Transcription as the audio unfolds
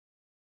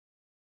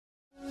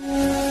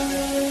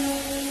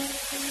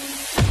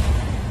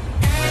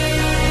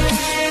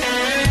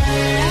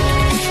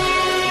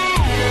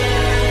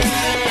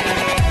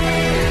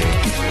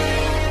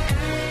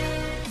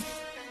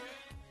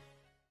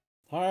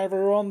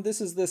everyone,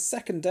 this is the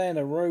second day in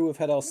a row we've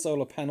had our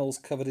solar panels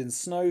covered in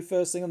snow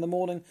first thing in the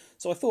morning,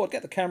 so I thought I'd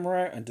get the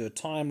camera out and do a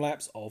time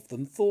lapse of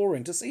them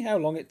thawing to see how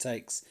long it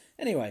takes.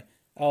 Anyway,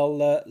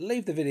 I'll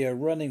leave the video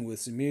running with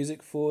some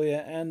music for you,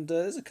 and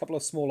there's a couple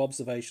of small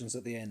observations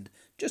at the end.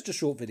 Just a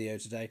short video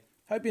today.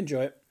 Hope you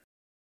enjoy it.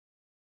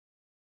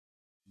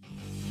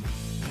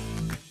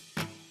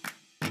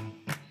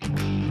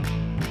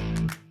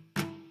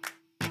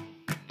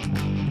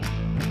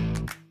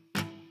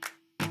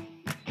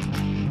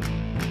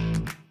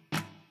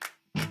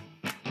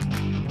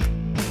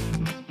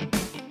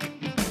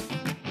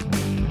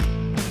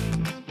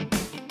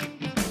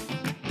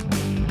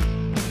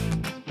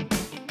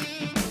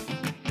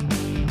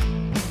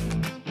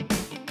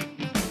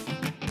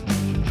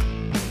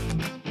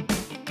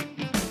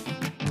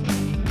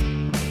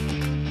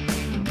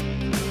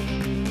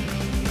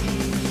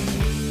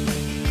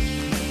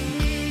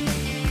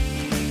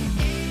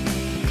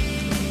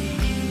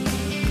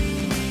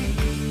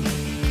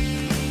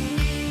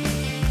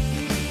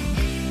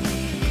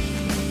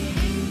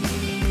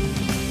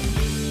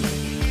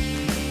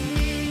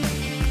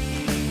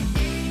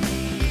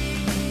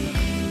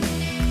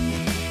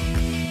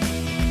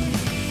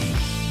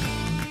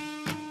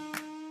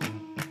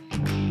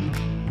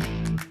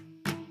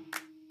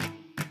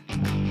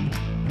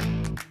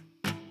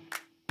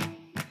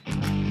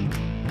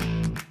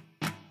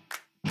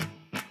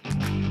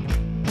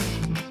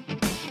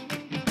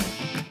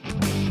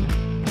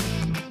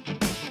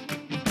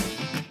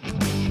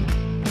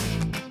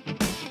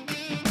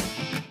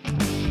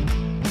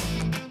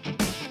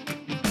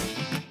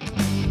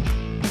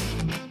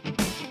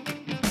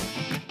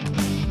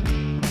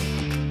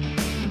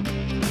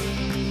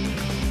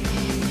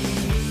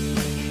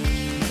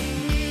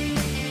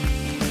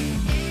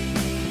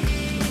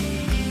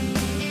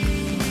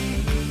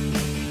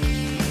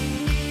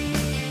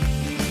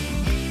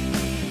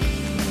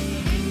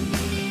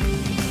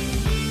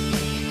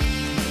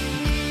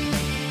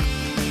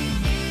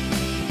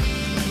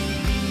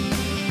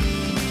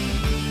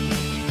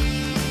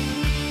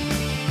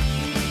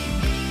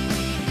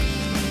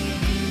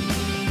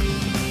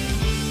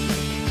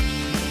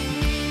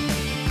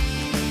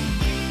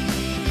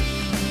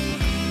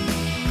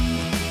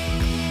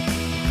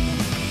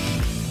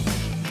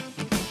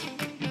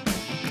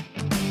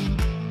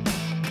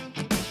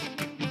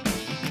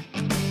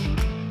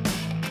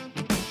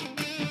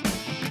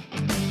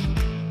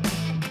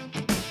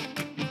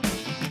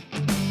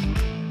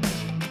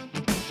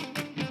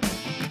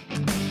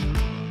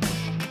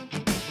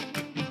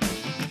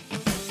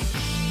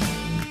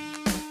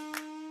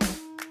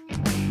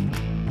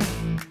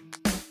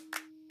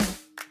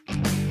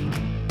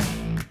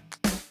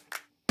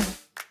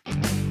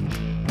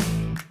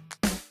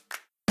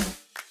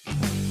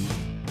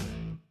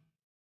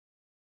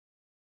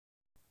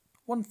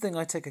 One thing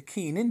I take a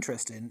keen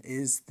interest in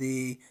is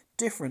the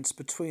difference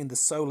between the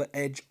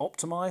Solaredge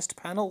optimized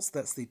panels,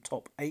 that's the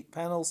top 8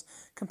 panels,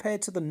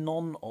 compared to the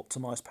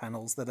non-optimized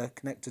panels that are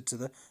connected to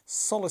the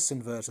Solis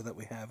inverter that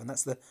we have, and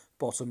that's the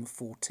bottom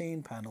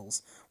 14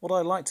 panels. What I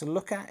like to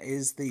look at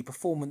is the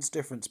performance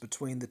difference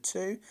between the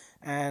two,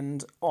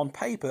 and on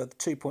paper the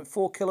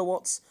 2.4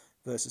 kilowatts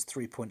versus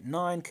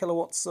 3.9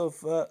 kilowatts of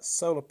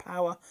solar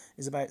power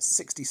is about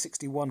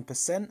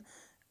 60-61%.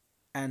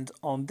 And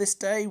on this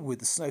day, with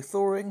the snow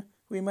thawing,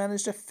 we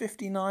managed a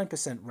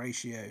 59%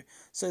 ratio.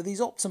 So these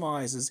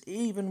optimizers,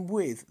 even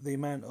with the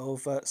amount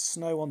of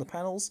snow on the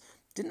panels,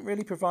 didn't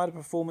really provide a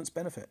performance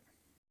benefit.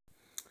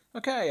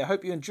 Okay, I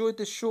hope you enjoyed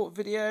this short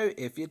video.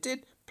 If you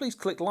did, please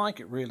click like,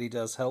 it really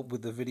does help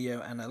with the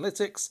video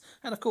analytics.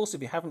 And of course,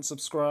 if you haven't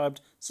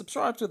subscribed,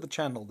 subscribe to the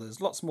channel.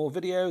 There's lots more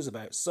videos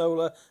about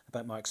solar,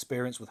 about my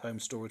experience with home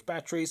storage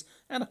batteries,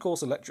 and of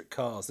course electric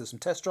cars. There's some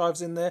test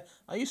drives in there.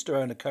 I used to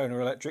own a Kona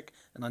electric,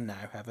 and I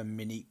now have a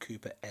Mini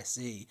Cooper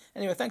SE.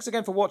 Anyway, thanks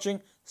again for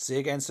watching. See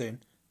you again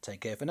soon. Take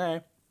care for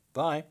now.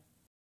 Bye.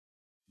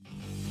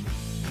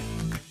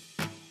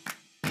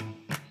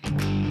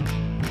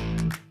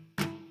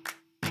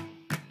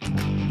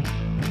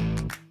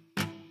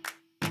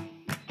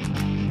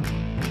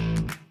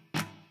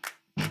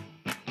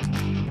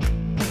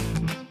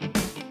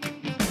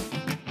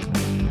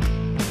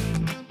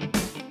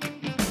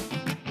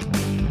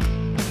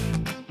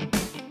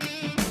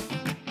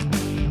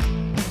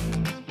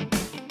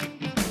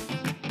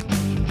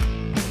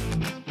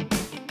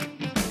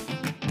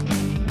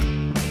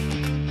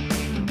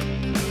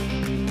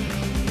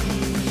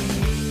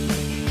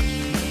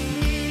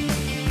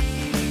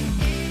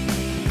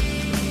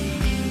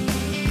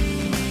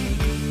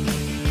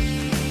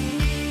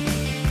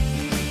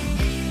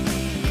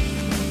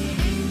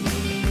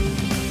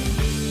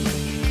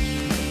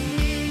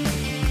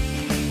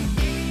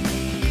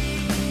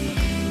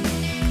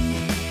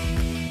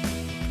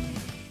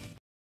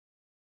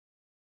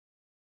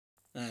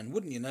 And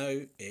wouldn't you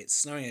know, it's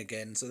snowing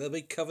again, so they'll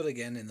be covered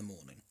again in the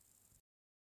morning.